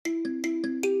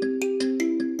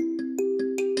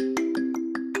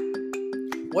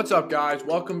What's up, guys?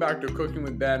 Welcome back to Cooking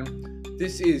with Ben.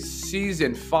 This is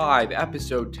season 5,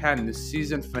 episode 10, the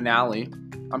season finale.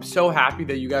 I'm so happy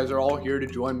that you guys are all here to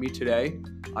join me today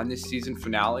on this season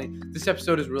finale. This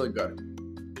episode is really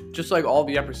good. Just like all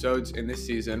the episodes in this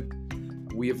season,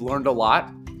 we have learned a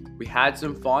lot. We had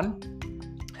some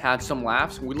fun, had some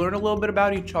laughs, and we learned a little bit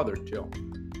about each other too.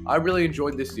 I really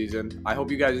enjoyed this season. I hope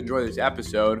you guys enjoy this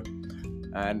episode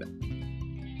and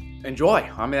enjoy.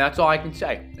 I mean, that's all I can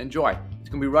say. Enjoy. It's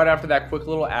going to be right after that quick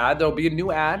little ad. There'll be a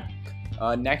new ad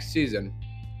next season.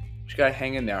 Just got to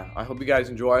hang in there. I hope you guys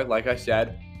enjoy, like I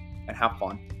said, and have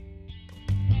fun.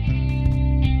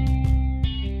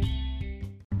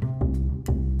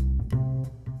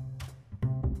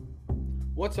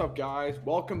 What's up, guys?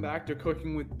 Welcome back to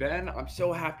Cooking with Ben. I'm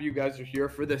so happy you guys are here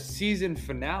for the season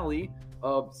finale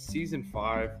of season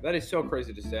 5. That is so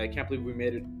crazy to say. I can't believe we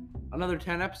made it another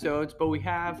 10 episodes, but we're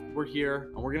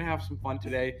here, and we're going to have some fun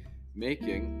today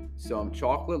making some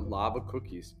chocolate lava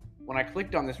cookies. When I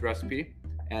clicked on this recipe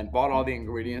and bought all the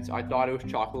ingredients, I thought it was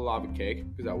chocolate lava cake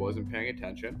because I wasn't paying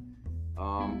attention.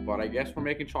 But I guess we're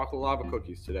making chocolate lava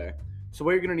cookies today. So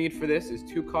what you're going to need for this is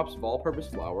 2 cups of all-purpose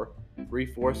flour,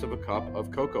 3/4 of a cup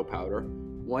of cocoa powder,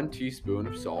 1 teaspoon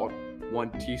of salt,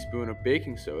 1 teaspoon of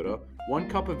baking soda, 1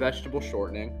 cup of vegetable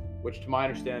shortening, which to my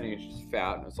understanding is just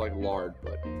fat. It's like lard,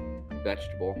 but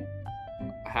vegetable.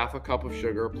 1/2 cup of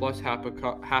sugar plus half a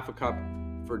cup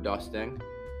for dusting,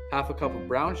 1/2 cup of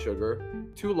brown sugar,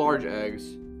 2 large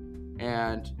eggs,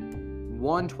 and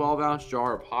 1 12-ounce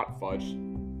jar of hot fudge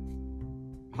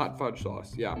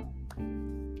sauce. Yeah.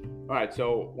 All right.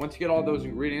 So once you get all those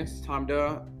ingredients, it's time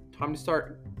to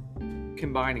start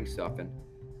combining stuff and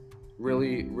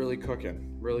really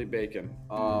cooking, really baking.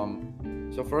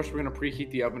 So first we're gonna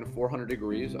preheat the oven to 400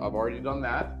 degrees. I've already done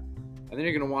that. And then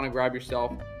you're gonna wanna grab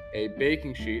yourself a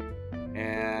baking sheet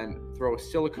and throw a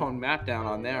silicone mat down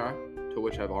on there, to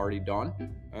which I've already done.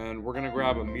 And we're gonna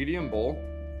grab a medium bowl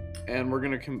and we're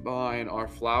gonna combine our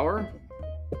flour.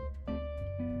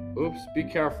 Oops, be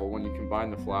careful when you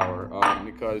combine the flour,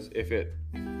 because if it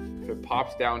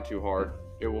pops down too hard,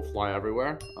 it will fly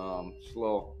everywhere. Just a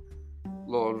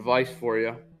little advice for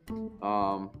you.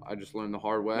 I just learned the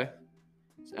hard way.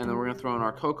 And then we're gonna throw in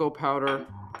our cocoa powder,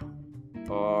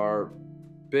 our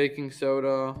baking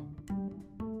soda,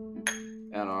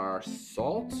 and our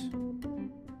salt.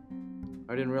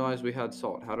 I didn't realize we had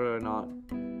salt. How did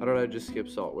I just skip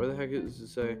salt? Where the heck does it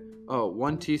say? Oh,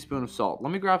 1 teaspoon of salt.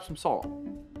 Let me grab some salt.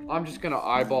 I'm just gonna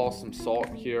eyeball some salt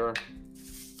here.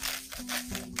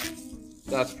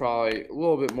 That's probably a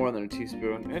little bit more than a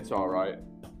teaspoon. It's all right.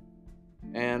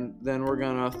 And then we're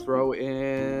gonna throw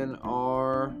in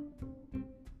our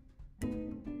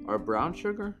brown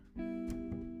sugar,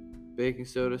 baking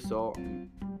soda, salt.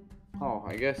 Oh,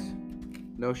 I guess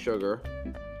no sugar.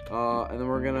 And then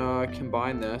we're gonna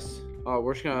combine this.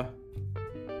 We're just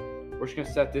gonna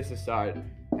set this aside.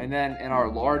 And then in our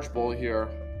large bowl here,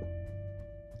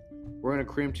 we're gonna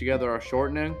cream together our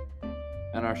shortening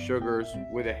and our sugars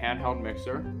with a handheld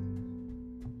mixer.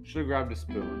 Should have grabbed a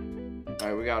spoon. All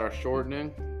right, we got our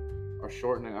shortening.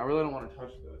 I really don't want to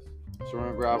touch this. So we're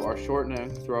gonna grab our shortening,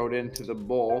 throw it into the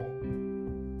bowl.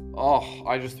 Oh,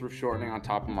 I just threw shortening on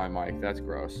top of my mic. That's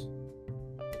gross.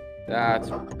 That's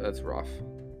rough.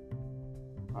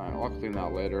 All right, I'll clean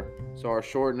that later. So our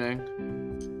shortening,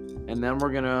 and then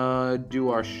we're gonna do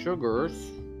our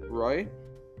sugars, right?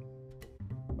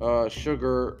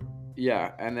 Sugar,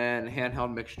 yeah, and then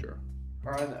handheld mixture.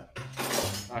 All right, then.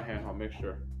 Not handheld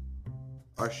mixture.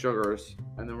 Our sugars,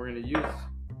 and then we're gonna use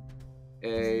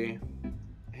a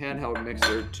handheld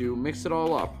mixer to mix it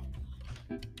all up.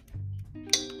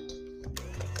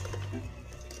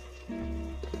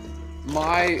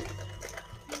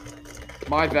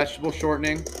 My vegetable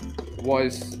shortening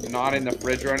was not in the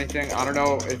fridge or anything. I don't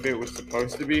know if it was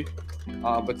supposed to be,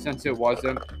 but since it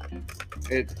wasn't,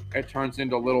 it turns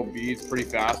into little beads pretty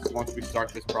fast once we start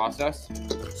this process.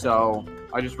 So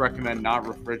I just recommend not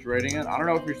refrigerating it. I don't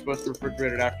know if you're supposed to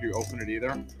refrigerate it after you open it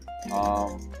either.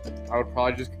 I would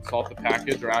probably just consult the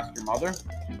package or ask your mother,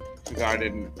 because I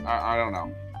don't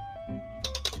know.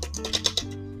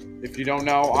 If you don't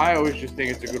know, I always just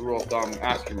think it's a good rule of thumb,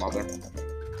 ask your mother.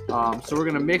 So we're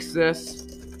gonna mix this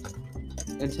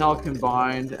until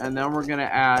combined, and then we're gonna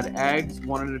add eggs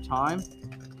one at a time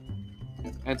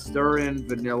and stir in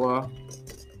vanilla.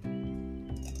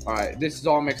 All right, this is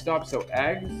all mixed up. So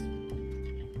eggs,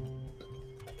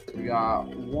 we got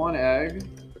 1 egg.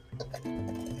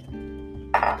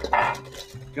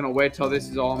 Gonna wait till this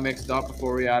is all mixed up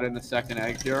before we add in the second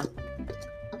egg here.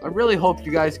 I really hope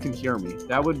you guys can hear me.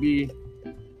 That would be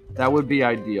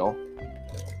ideal.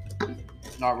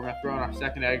 Now we're gonna throw in our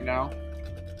second egg now.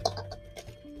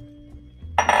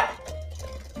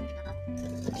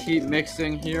 keep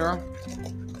mixing here.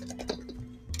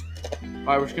 All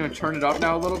right, we're just gonna turn it up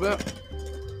now a little bit.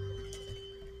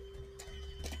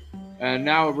 And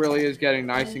now it really is getting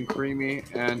nice and creamy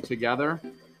and together.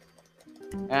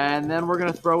 And then we're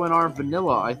gonna throw in our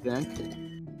vanilla, I think.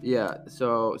 Yeah,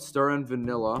 so stir in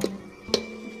vanilla.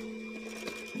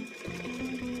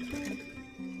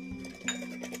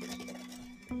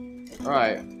 All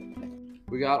right,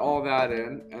 we got all that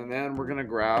in, and then we're gonna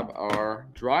grab our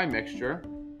dry mixture,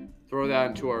 throw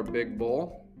that into our big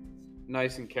bowl,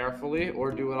 nice and carefully, or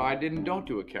do what I did and don't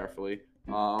do it carefully.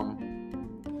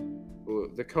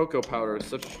 The cocoa powder is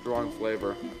such a strong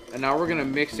flavor. And now we're gonna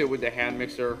mix it with the hand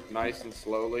mixer nice and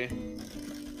slowly.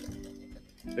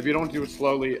 If you don't do it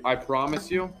slowly, I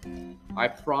promise you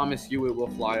it will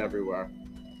fly everywhere.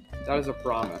 That is a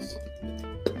promise.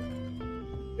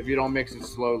 If you don't mix it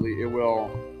slowly, it will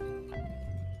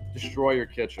destroy your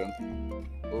kitchen.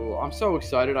 Ooh, I'm so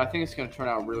excited. I think it's gonna turn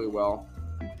out really well.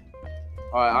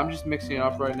 All right, I'm just mixing it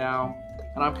up right now.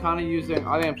 And I'm kind of using,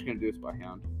 I think I'm just gonna do this by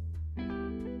hand.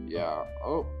 Yeah,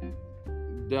 oh,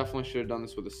 definitely should have done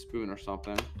this with a spoon or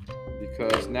something,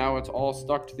 because now it's all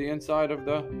stuck to the inside of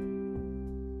the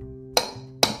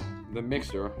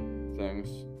mixer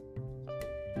things.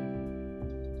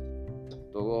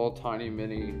 The little tiny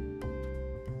mini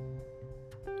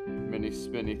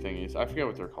spinny thingies. I forget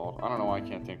what they're called. I don't know why I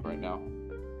can't think right now.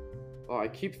 Oh, I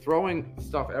keep throwing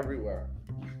stuff everywhere.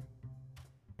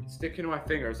 It's sticking to my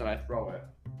fingers and I throw it.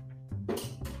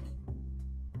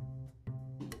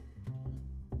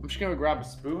 I'm just gonna grab a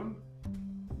spoon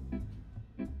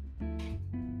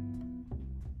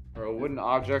or a wooden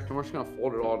object and we're just gonna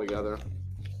fold it all together.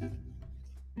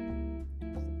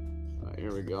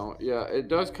 Here we go. Yeah, it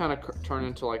does kind of turn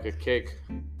into like a cake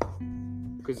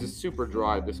because it's super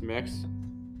dry, this mix.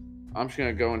 I'm just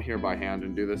gonna go in here by hand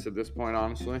and do this at this point,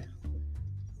 honestly.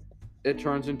 It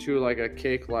turns into like a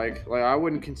cake, like I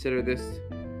wouldn't consider this,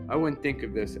 I wouldn't think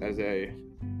of this as a,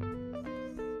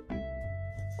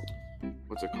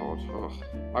 what's it called? Oh,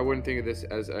 I wouldn't think of this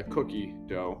as a cookie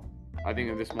dough. I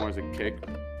think of this more as a cake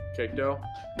dough,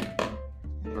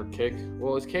 or cake.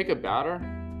 Well, is cake a batter?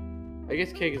 I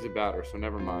guess cake is a batter, so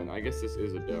never mind. I guess this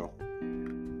is a dough.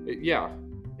 Yeah,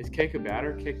 is cake a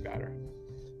batter? Cake batter.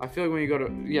 I feel like when you go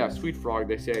to, Sweet Frog,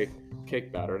 they say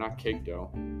cake batter, not cake dough.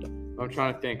 I'm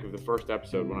trying to think of the first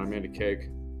episode when I made a cake,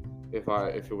 if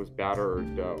it was batter or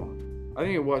dough. I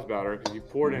think it was batter because you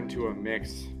pour it into a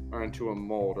mix or into a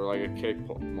mold or like a cake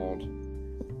mold,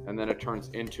 and then it turns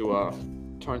into a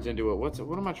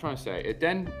what am I trying to say? It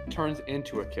then turns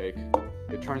into a cake.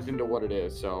 It turns into what it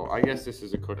is. So I guess this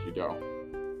is a cookie dough,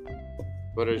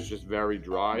 but it's just very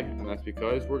dry, and that's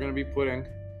because we're gonna be putting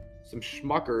some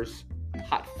Schmucker's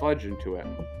hot fudge into it.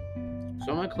 So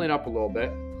I'm gonna clean up a little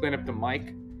bit, clean up the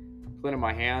mic, clean up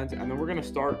my hands, and then we're gonna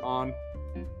start on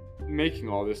making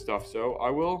all this stuff. So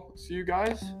I will see you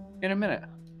guys in a minute.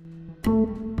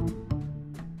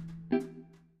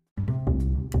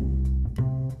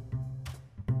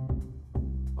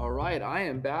 All right, I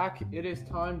am back. It is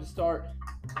time to start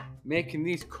making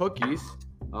these cookies.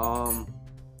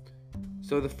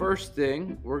 So the first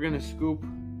thing, we're gonna scoop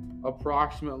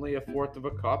approximately 1/4 of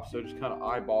a cup. So just kind of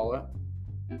eyeball it.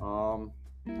 And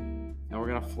we're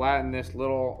gonna flatten this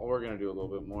little. We're gonna do a little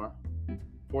bit more.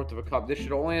 1/4 of a cup. This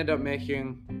should only end up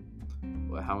making,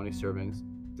 how many servings?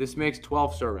 This makes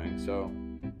 12 servings. So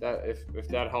that if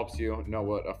that helps you know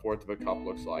what 1/4 of a cup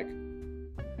looks like,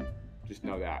 just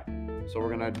know that. So we're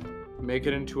gonna make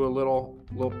it into a little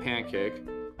pancake,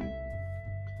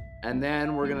 and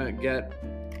then we're gonna get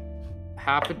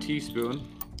 1/2 teaspoon.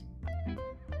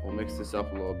 We'll mix this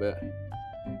up a little bit.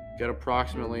 Get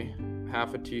approximately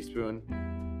 1/2 teaspoon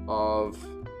of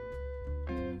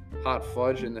hot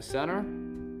fudge in the center,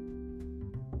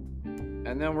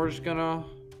 and then we're just gonna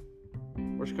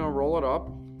roll it up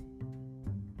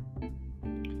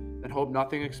and hope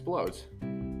nothing explodes.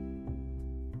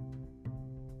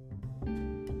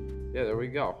 Yeah, there we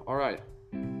go. All right,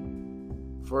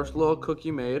 first little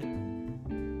cookie made.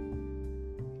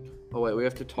 Oh wait, we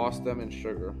have to toss them in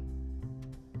sugar.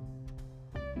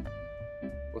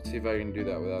 Let's see if I can do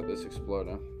that without this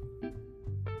exploding.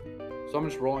 So I'm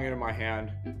just rolling it in my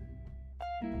hand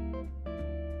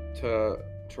to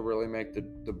really make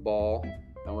the ball,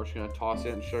 and we're just gonna toss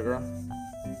it in sugar.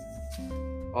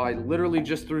 Oh, I literally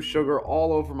just threw sugar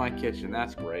all over my kitchen.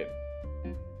 That's great.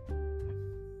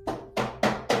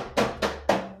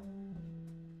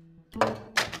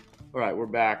 All right, we're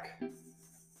back.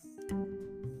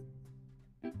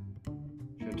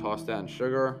 Gonna toss that in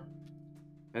sugar.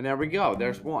 And there we go.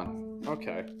 There's one.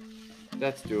 Okay.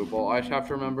 That's doable. I just have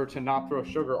to remember to not throw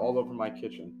sugar all over my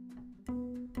kitchen.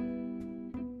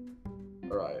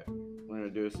 Alright, we're gonna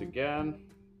do this again.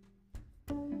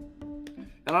 And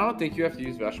I don't think you have to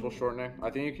use vegetable shortening. I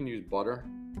think you can use butter.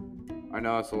 I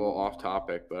know it's a little off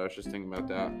topic, but I was just thinking about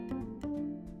that.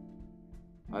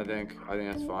 I think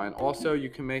that's fine. Also, you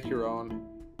can make your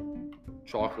own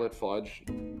chocolate fudge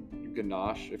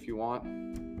ganache if you want.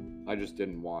 I just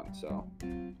didn't want, so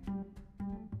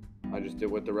I just did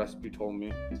what the recipe told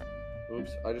me.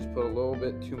 Oops, I just put a little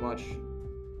too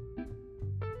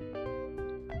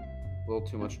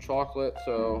much chocolate,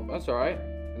 so that's all right.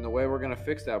 And the way we're gonna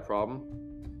fix that problem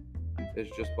is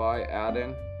just by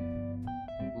adding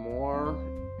more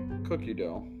cookie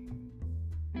dough.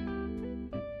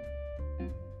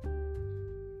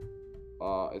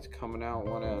 It's coming out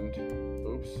one end.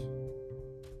 Oops.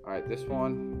 All right, this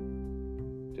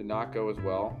one did not go as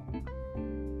well.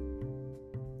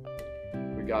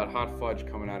 We got hot fudge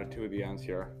coming out of two of the ends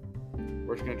here.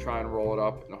 We're just gonna try and roll it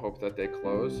up and hope that they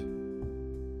close.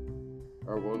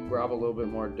 Or we'll grab a little bit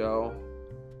more dough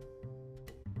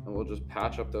and we'll just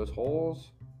patch up those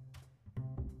holes.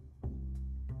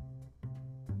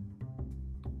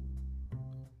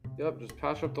 Yep, just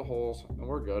patch up the holes and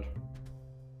we're good.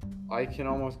 I can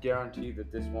almost guarantee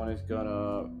that this one is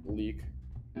gonna leak.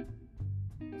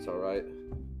 It's all right.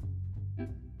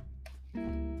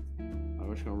 I'm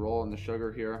just gonna roll in the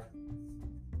sugar here.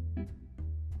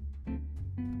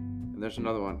 And there's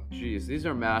another one. Jeez, these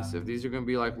are massive. These are gonna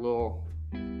be like little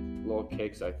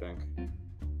cakes, I think.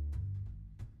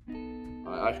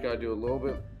 I just gotta do a little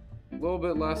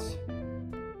bit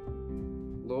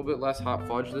less hot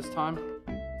fudge this time.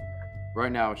 Right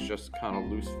now it's just kind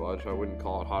of loose fudge. I wouldn't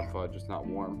call it hot fudge. It's not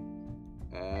warm.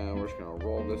 And we're just gonna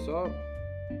roll this up.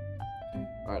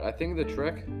 All right, I think the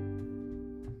trick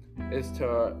is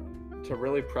to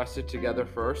really press it together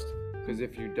first, because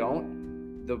if you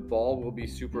don't, the ball will be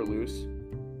super loose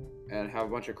and have a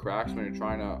bunch of cracks when you're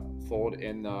trying to fold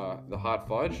in the hot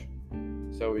fudge.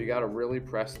 So you gotta really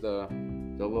press the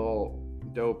little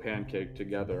dough pancake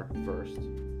together first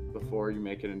before you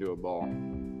make it into a ball.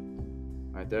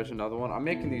 All right, there's another one. I'm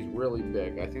making these really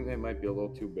big. I think they might be a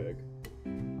little too big.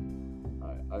 All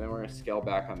right, I think we're gonna scale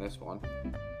back on this one.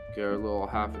 Get a little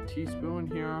half a teaspoon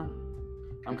here.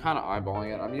 I'm kind of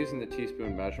eyeballing it. I'm using the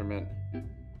teaspoon measurement,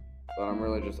 but I'm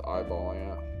really just eyeballing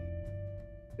it.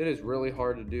 It is really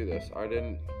hard to do this. I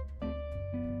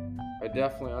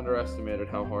definitely underestimated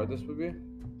how hard this would be.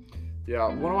 Yeah,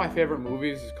 one of my favorite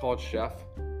movies is called Chef.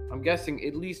 I'm guessing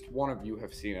at least one of you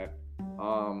have seen it.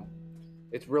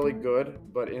 It's really good,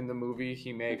 but in the movie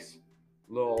he makes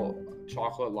little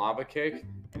chocolate lava cake,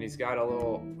 and he's got a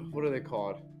little, what are they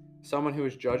called? Someone who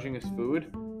is judging his food,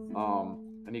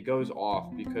 and he goes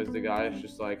off because the guy is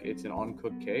just like, it's an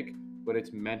uncooked cake, but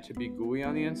it's meant to be gooey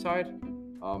on the inside,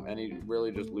 and he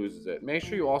really just loses it. Make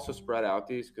sure you also spread out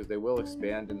these because they will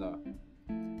expand in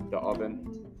the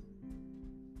oven.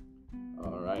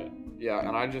 All right, yeah,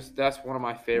 and that's one of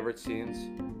my favorite scenes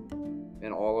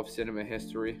in all of cinema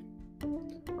history,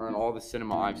 or in all the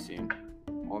cinema I've seen,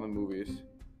 all the movies,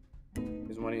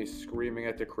 is when he's screaming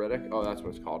at the critic. Oh, that's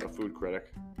what it's called, a food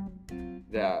critic.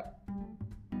 That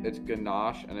it's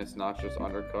ganache and it's not just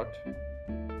undercooked.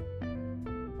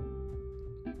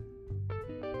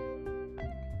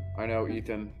 I know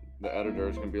Ethan, the editor,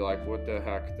 is gonna be like, what the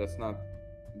heck? That's not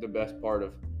the best part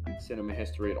of cinema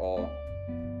history at all.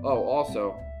 Oh,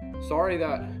 also, sorry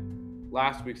that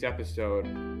last week's episode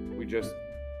we just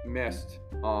missed.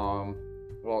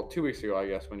 Well, 2 weeks ago, I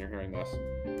guess, when you're hearing this,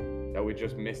 that we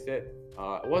just missed it.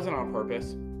 It wasn't on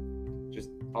purpose.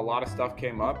 Just a lot of stuff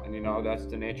came up, and that's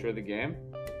the nature of the game.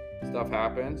 Stuff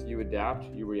happens, you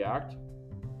adapt, you react,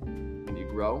 and you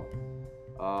grow.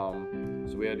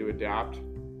 So we had to adapt,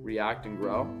 react, and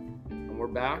grow, and we're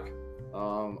back.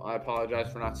 I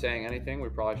apologize for not saying anything. We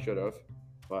probably should have,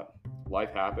 but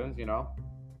life happens, and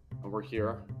we're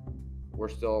here. We're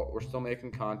still making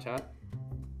content.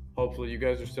 Hopefully you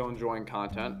guys are still enjoying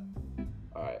content.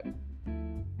 All right,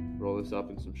 roll this up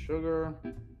in some sugar.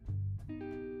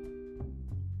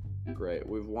 Great,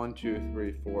 we've 1, 2,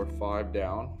 3, 4, 5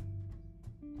 down.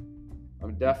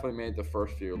 I've definitely made the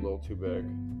first few a little too big.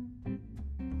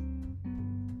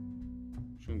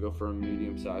 Just gonna go for a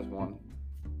medium-sized one.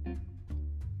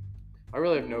 I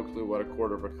really have no clue what a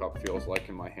quarter of a cup feels like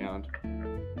in my hand.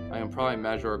 I can probably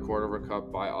measure a quarter of a cup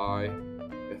by eye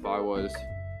if I was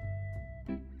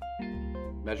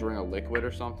measuring a liquid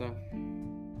or something.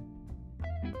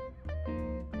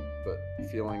 But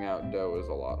feeling out dough is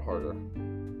a lot harder.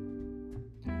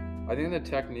 I think the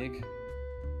technique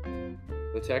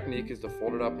is to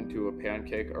fold it up into a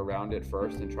pancake around it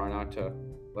first and try not to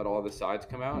let all the sides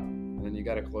come out. And then you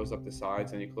got to close up the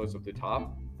sides and you close up the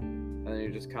top. And and then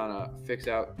you just kind of fix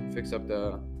up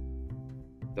the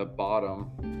bottom,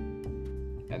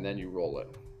 and then you roll it.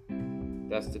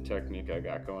 That's the technique I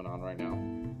got going on right now.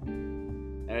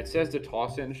 And it says to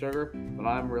toss it in sugar, but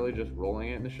I'm really just rolling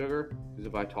it in the sugar, because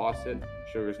if I toss it,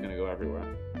 sugar's gonna go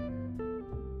everywhere,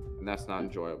 and that's not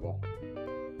enjoyable.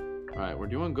 All right, we're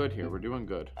doing good here. We're doing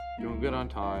good on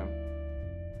time.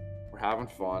 We're having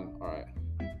fun. All right.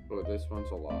 Oh, this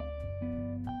one's a lot.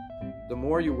 The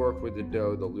more you work with the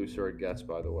dough, the looser it gets,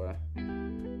 by the way,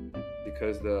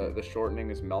 because the shortening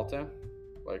is melting.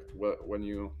 Like when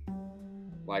you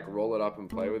like roll it up and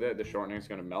play with it, the shortening is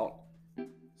gonna melt,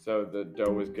 so the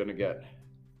dough is gonna get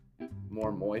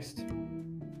more moist.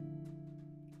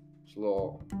 Just a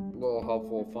little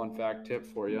helpful fun fact tip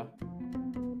for you.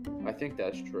 I think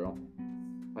that's true.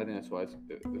 I think that's why it's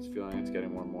feeling it's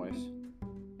getting more moist.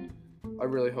 I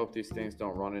really hope these things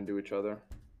don't run into each other.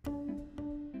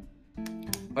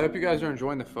 I hope you guys are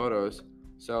enjoying the photos.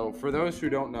 So for those who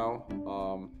don't know,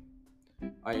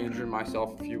 I injured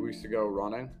myself a few weeks ago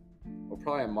running, or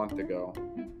probably a month ago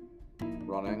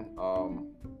running,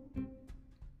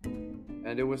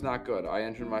 and it was not good. I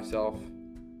injured myself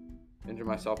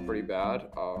pretty bad.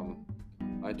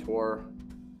 I tore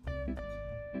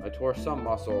some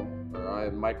muscle, or I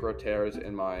had micro tears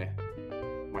in my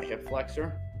hip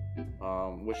flexor,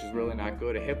 which is really not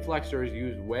good. A hip flexor is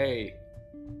used way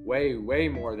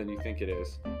more than you think it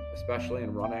is, especially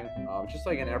in running. Just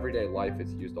like in everyday life,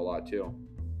 it's used a lot too.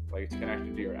 Like it's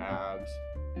connected to your abs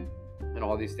and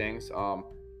all these things. And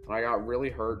I got really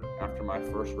hurt after my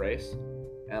first race,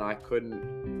 and I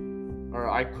couldn't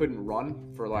run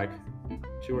for like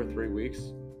 2 or 3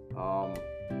 weeks,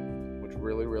 which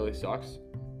really sucks.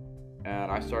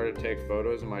 And I started to take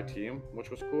photos of my team, which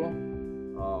was cool,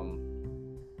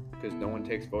 because no one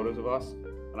takes photos of us.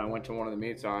 And I went to one of the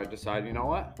meets, and I decided, you know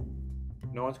what?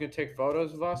 No one's going to take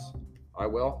photos of us. I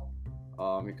will,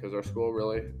 because our school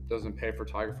really doesn't pay for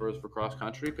tiger photos for cross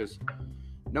country, because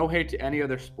no hate to any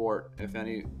other sport if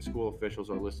any school officials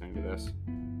are listening to this.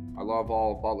 I love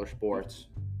all Butler sports.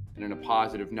 And in a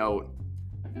positive note,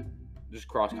 just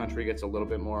cross country gets a little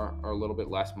bit more or a little bit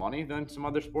less money than some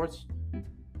other sports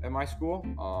at my school,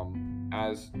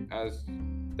 as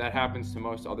that happens to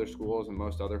most other schools and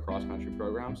most other cross country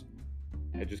programs.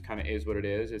 It just kind of is what it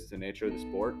is. It's the nature of the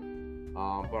sport.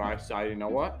 But I decided, you know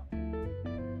what?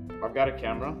 I've got a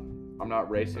camera. I'm not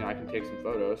racing. I can take some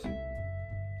photos.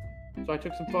 So I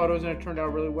took some photos, and it turned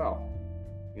out really well.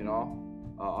 You know,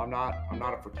 I'm not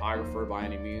a photographer by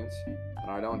any means,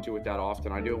 and I don't do it that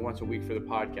often. I do it once a week for the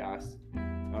podcast,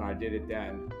 and I did it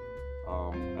then,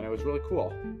 and it was really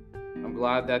cool. I'm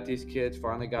glad that these kids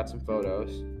finally got some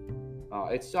photos.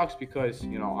 It sucks because,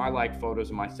 you know, I like photos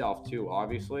of myself too,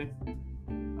 obviously,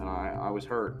 and I was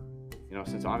hurt. You know,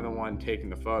 since I'm the one taking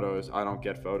the photos, I don't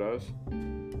get photos.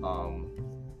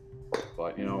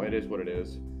 But, you know, it is what it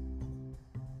is.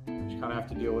 Just kind of have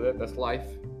to deal with it. That's life.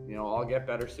 You know, I'll get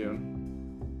better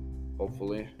soon,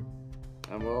 hopefully,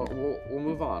 and we'll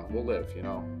move on. We'll live, you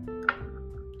know.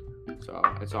 So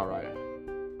it's all right.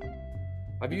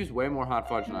 I've used way more hot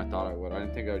fudge than I thought I would. I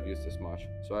didn't think I would use this much.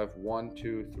 So I have 1,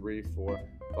 2, 3, 4,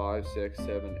 5, 6,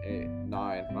 7, 8,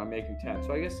 9, and I'm making 10.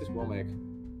 So I guess this will make,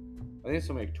 I think this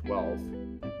will make 12.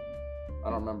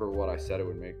 I don't remember what I said it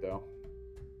would make though.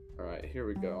 All right, here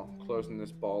we go. Closing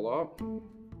this ball up.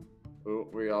 Ooh,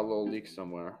 we got a little leak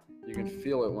somewhere. You can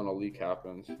feel it when a leak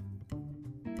happens.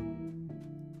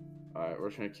 All right, we're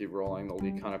just gonna keep rolling. The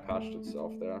leak kind of patched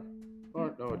itself there. Oh,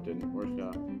 no, it didn't. We're just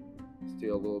gonna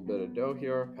steal a little bit of dough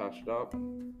here, patch it up,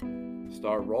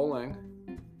 start rolling.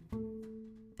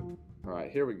 All right,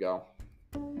 here we go.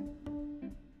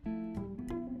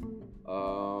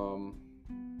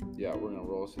 Yeah, we're gonna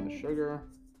roll this in the sugar.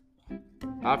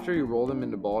 After you roll them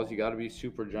into balls, you gotta be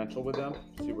super gentle with them,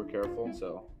 super careful,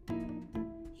 so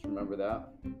just remember that.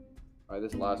 All right,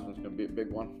 this last one's gonna be a big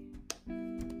one.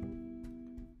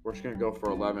 We're just gonna go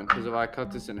for 11, because if I cut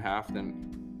this in half,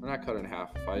 then, or not cut it in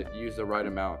half, if I use the right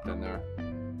amount, then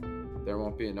there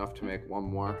won't be enough to make one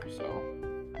more, so,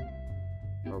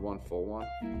 or one full one.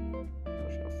 I'm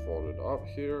just gonna fold it up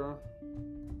here.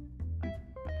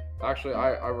 Actually,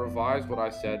 I revised what I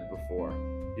said before.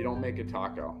 You don't make a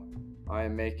taco. I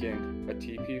am making a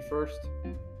TP first,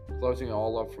 closing it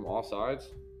all up from all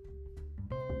sides,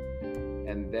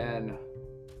 and then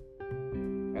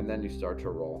you start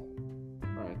to roll.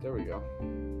 All right, there we go.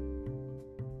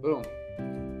 Boom.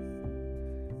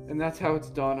 And that's how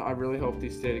it's done. I really hope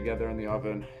these stay together in the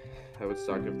oven. That would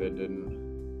suck if they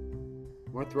didn't.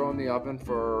 I'm gonna throw in the oven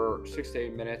for 6 to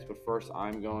 8 minutes, but first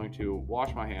I'm going to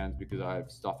wash my hands because I have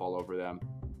stuff all over them.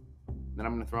 Then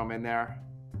I'm gonna throw them in there.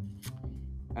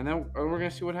 and then we're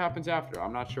gonna see what happens after.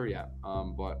 I'm not sure yet,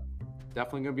 but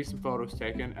definitely gonna be some photos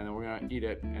taken, and then we're gonna eat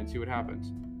it and see what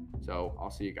happens. So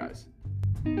I'll see you guys.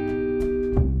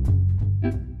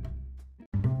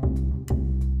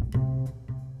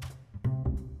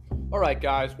 All right,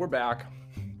 guys, we're back.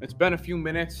 It's been a few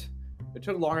minutes. It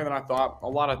took longer than I thought. A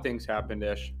lot of things happened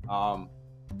ish.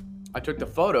 I took the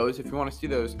photos. If you want to see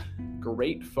those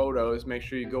great photos, make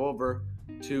sure you go over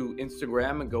to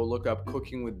Instagram and go look up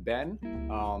Cooking with Ben.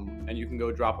 And you can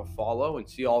go drop a follow and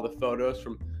see all the photos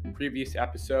from previous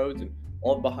episodes and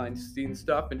all the behind the scenes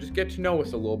stuff and just get to know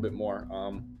us a little bit more.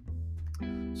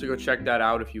 So go check that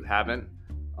out if you haven't.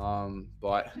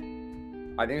 But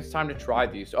I think it's time to try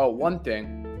these. Oh, one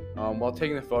thing, while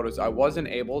taking the photos, I wasn't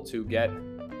able to get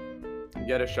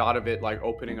a shot of it like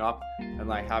opening up and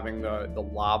like having the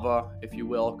lava, if you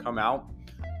will, come out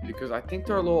because I think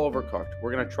they're a little overcooked.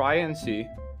 We're gonna try it and see,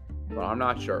 but I'm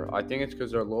not sure. I think it's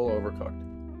because they're a little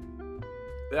overcooked.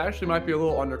 They actually might be a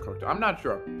little undercooked. I'm not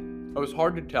sure. It was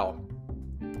hard to tell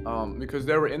because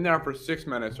they were in there for 6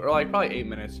 minutes or like probably 8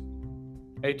 minutes,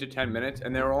 8 to 10 minutes,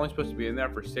 and they were only supposed to be in there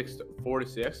for 4 to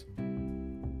 6.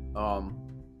 And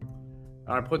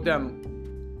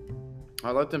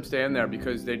I let them stay in there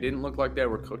because they didn't look like they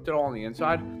were cooked at all on the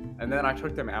inside. And then I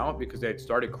took them out because they had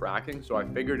started cracking. So I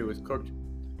figured it was cooked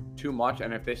too much.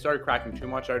 And if they started cracking too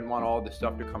much, I didn't want all the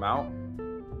stuff to come out.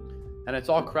 And it's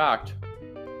all cracked.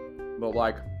 But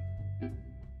like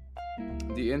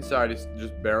the inside is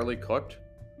just barely cooked.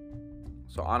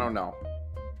 So I don't know.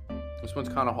 This one's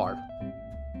kind of hard.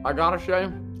 I gotta say,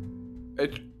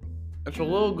 it's a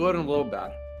little good and a little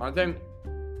bad. I think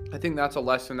that's a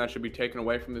lesson that should be taken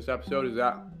away from this episode is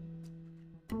that,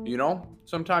 you know,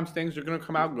 sometimes things are going to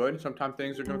come out good. Sometimes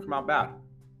things are going to come out bad.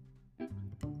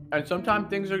 And sometimes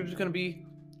things are just going to be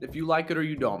if you like it or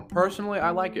you don't. Personally,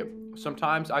 I like it.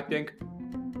 Sometimes I think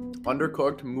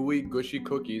undercooked, mooey, gushy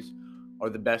cookies are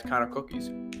the best kind of cookies.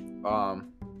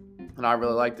 And I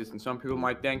really like this. And some people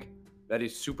might think that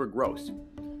is super gross.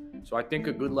 So I think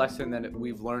a good lesson that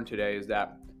we've learned today is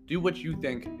that do what you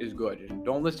think is good.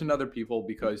 Don't listen to other people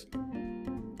because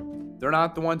they're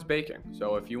not the ones baking.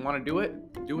 So if you want to do it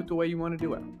the way you want to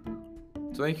do it.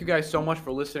 So thank you guys so much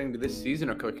for listening to this season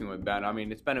of Cooking with Ben. I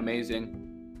mean, it's been amazing.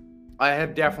 I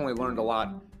have definitely learned a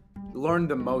lot. Learned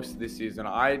the most this season.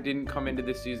 I didn't come into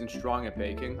this season strong at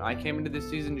baking. I came into this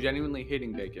season genuinely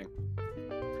hating baking.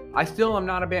 I still am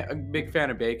not a big fan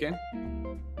of baking.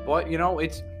 But, you know,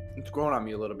 it's grown on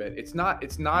me a little bit. It's not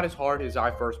as hard as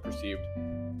I first perceived.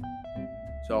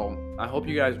 So I hope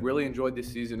you guys really enjoyed this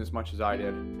season as much as I did.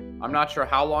 I'm not sure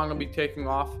how long I'll be taking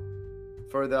off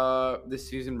for this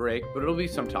season break, but it'll be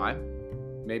some time.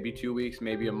 Maybe 2 weeks,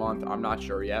 maybe a month. I'm not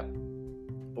sure yet.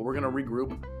 But we're going to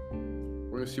regroup.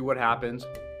 We're going to see what happens.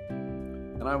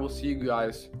 And I will see you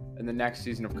guys in the next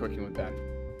season of Cooking with Ben.